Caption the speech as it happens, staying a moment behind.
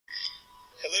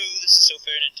so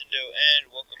fair Nintendo,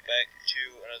 and welcome back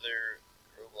to another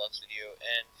Roblox video.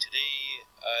 And today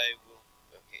I will.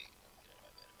 Okay,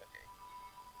 okay.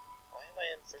 Why am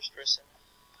I in first person?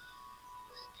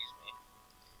 Excuse me.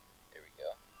 There we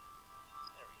go.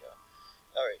 There we go.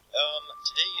 Alright,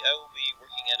 today I will be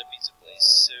working at a pizza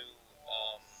place. So,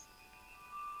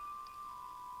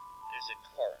 there's a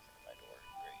car in front of my door.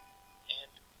 Great.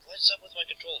 And what's up with my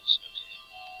controls? Okay.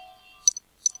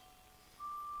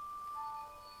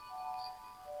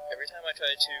 Every time I try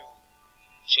to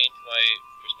change my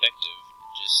perspective,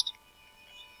 just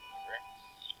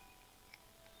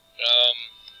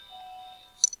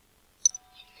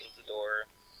close the door,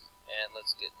 and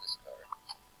let's get in this car.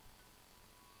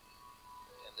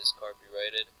 Can this car be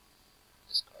righted?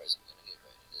 This car isn't gonna get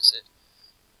righted, is it?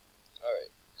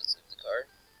 Alright, let's leave the car.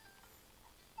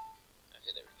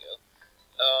 Okay, there we go.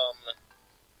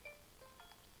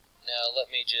 Now let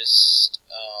me just,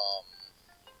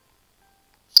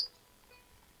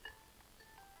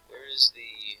 where is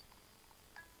the...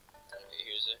 Okay,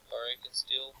 here's a car I can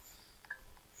steal.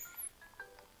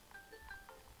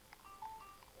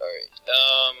 Alright,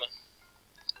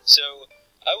 so,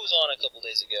 I was on a couple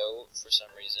days ago, for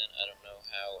some reason. I don't know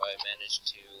how I managed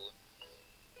to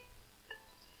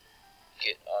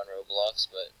get on Roblox,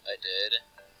 but I did.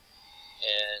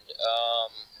 And,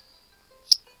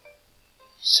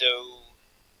 so,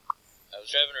 I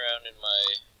was driving around in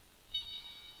my...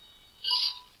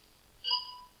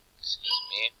 Excuse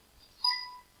me.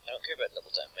 I don't care about double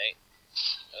time, mate.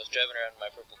 I was driving around in my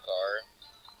purple car,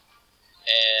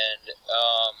 and,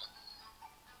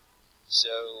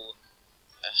 so,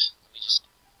 let me just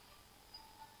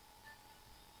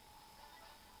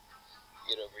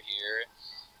get over here.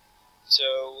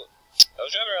 So, I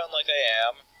was driving around like I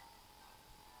am,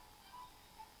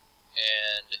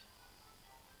 and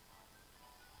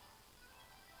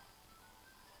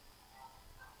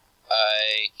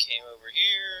I came over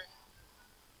here.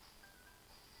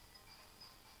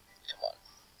 Come on.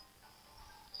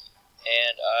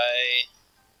 And I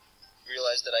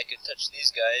realized that I could touch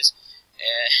these guys,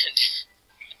 and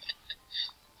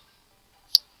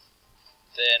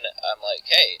then I'm like,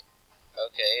 hey,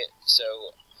 okay,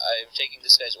 so I'm taking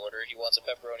this guy's order. He wants a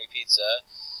pepperoni pizza,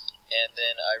 and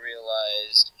then I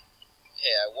realized,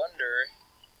 hey, I wonder,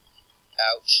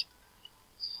 ouch,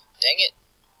 dang it.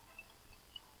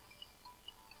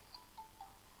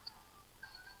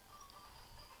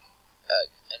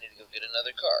 I need to go get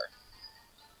another car.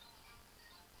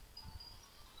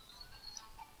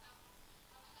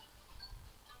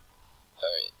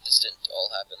 Alright, this didn't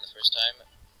all happen the first time.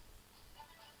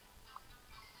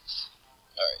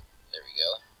 Alright, there we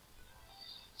go.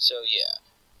 So yeah,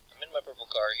 I'm in my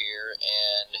purple car here,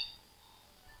 and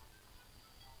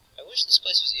I wish this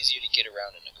place was easier to get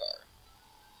around in a car.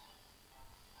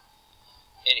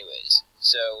 Anyways,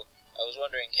 so I was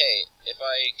wondering, hey, if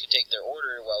I could take their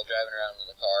order while driving around in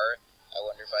the car, I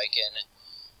wonder if I can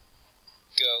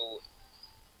go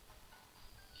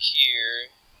here,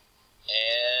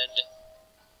 and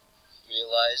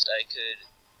realized I could,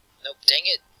 nope, dang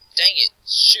it,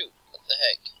 shoot, what the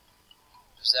heck,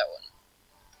 who's that one?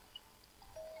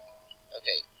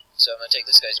 Okay, so I'm gonna take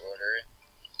this guy's order,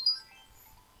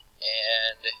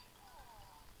 and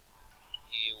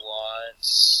he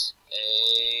wants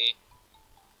a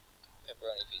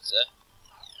pepperoni pizza.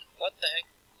 What the heck?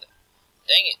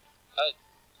 Dang it.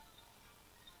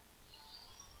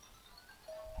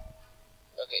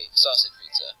 Okay, sausage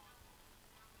pizza.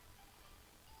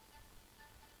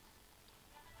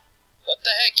 What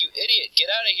the heck, you idiot? Get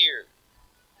out of here.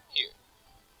 Here.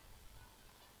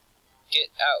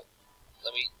 Get out.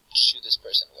 Let me shoo this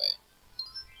person away.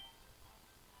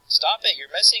 Stop it, you're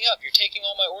messing up. You're taking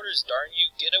all my orders, darn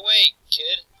you. Get away,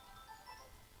 kid.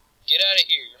 Get out of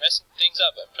here, you're messing things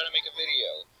up. I'm trying to make a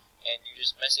video, and you're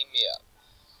just messing me up.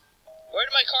 Where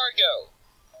did my car go?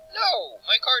 No,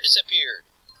 my car disappeared.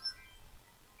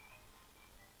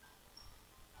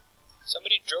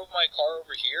 Somebody drove my car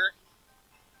over here?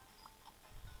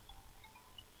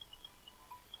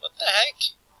 What the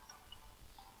heck?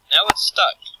 Now it's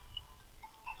stuck.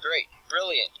 Great,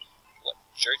 brilliant. What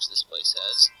church this place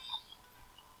has.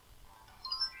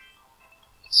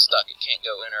 It's stuck, it can't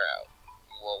go in or out.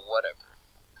 Well, whatever.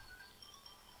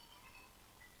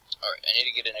 Alright, I need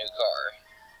to get a new car.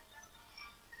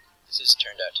 This has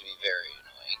turned out to be very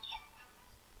annoying.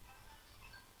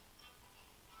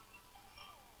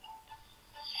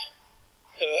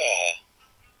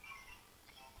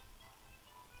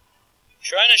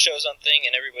 Trying to show something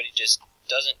and everybody just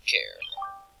doesn't care.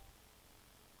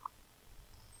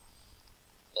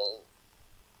 Well,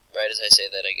 right as I say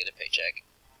that, I get a paycheck.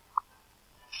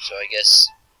 So I guess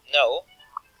No.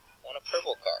 I want a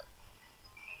purple car.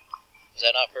 Is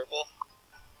that not purple?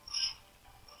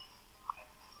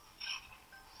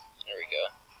 There we go.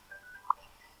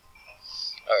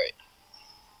 Alright.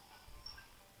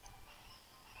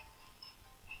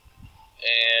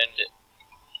 And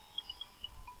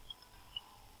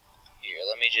here,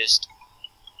 let me just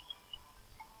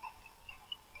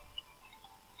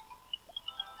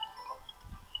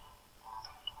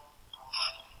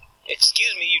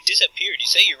excuse me, you disappeared. You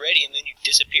say you're ready and then you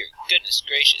disappear. Goodness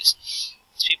gracious.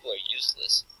 These people are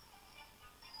useless.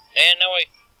 And now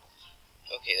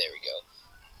okay, there we go.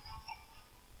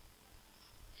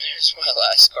 There's my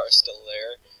last car still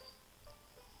there.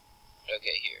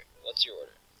 Okay, here. What's your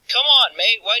order? Come on,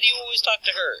 mate! Why do you always talk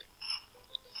to her?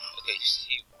 Okay,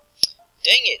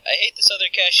 dang it! I hate this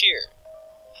other cashier.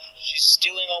 She's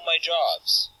stealing all my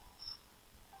jobs.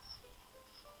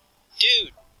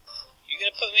 Dude! You're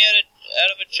gonna put me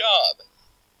out of a job.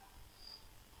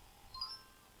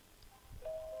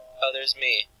 Oh, there's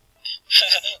me.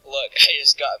 Look, I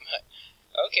just got my...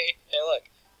 Okay, hey look.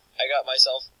 I got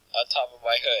myself on top of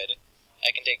my hood.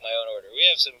 I can take my own order. We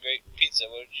have some great pizza.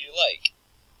 What would you like?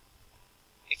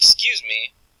 Excuse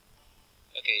me.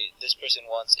 Okay, this person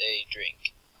wants a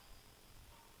drink.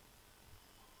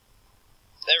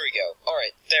 There we go.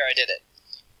 Alright, there, I did it.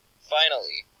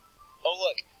 Finally. Oh,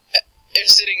 look.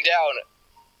 It's sitting down.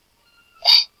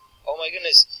 Oh my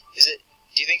goodness. Is it...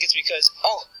 Do you think it's because...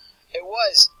 Oh, it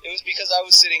was. It was because I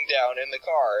was sitting down in the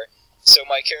car. So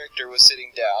my character was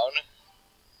sitting down.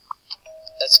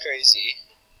 That's crazy.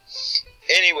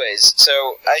 Anyways,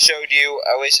 so I showed you.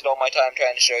 I wasted all my time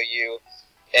trying to show you.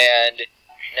 And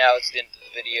now it's the end of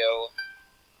the video.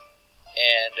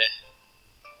 And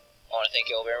I want to thank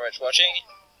you all very much for watching.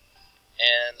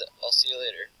 And I'll see you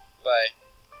later. Bye.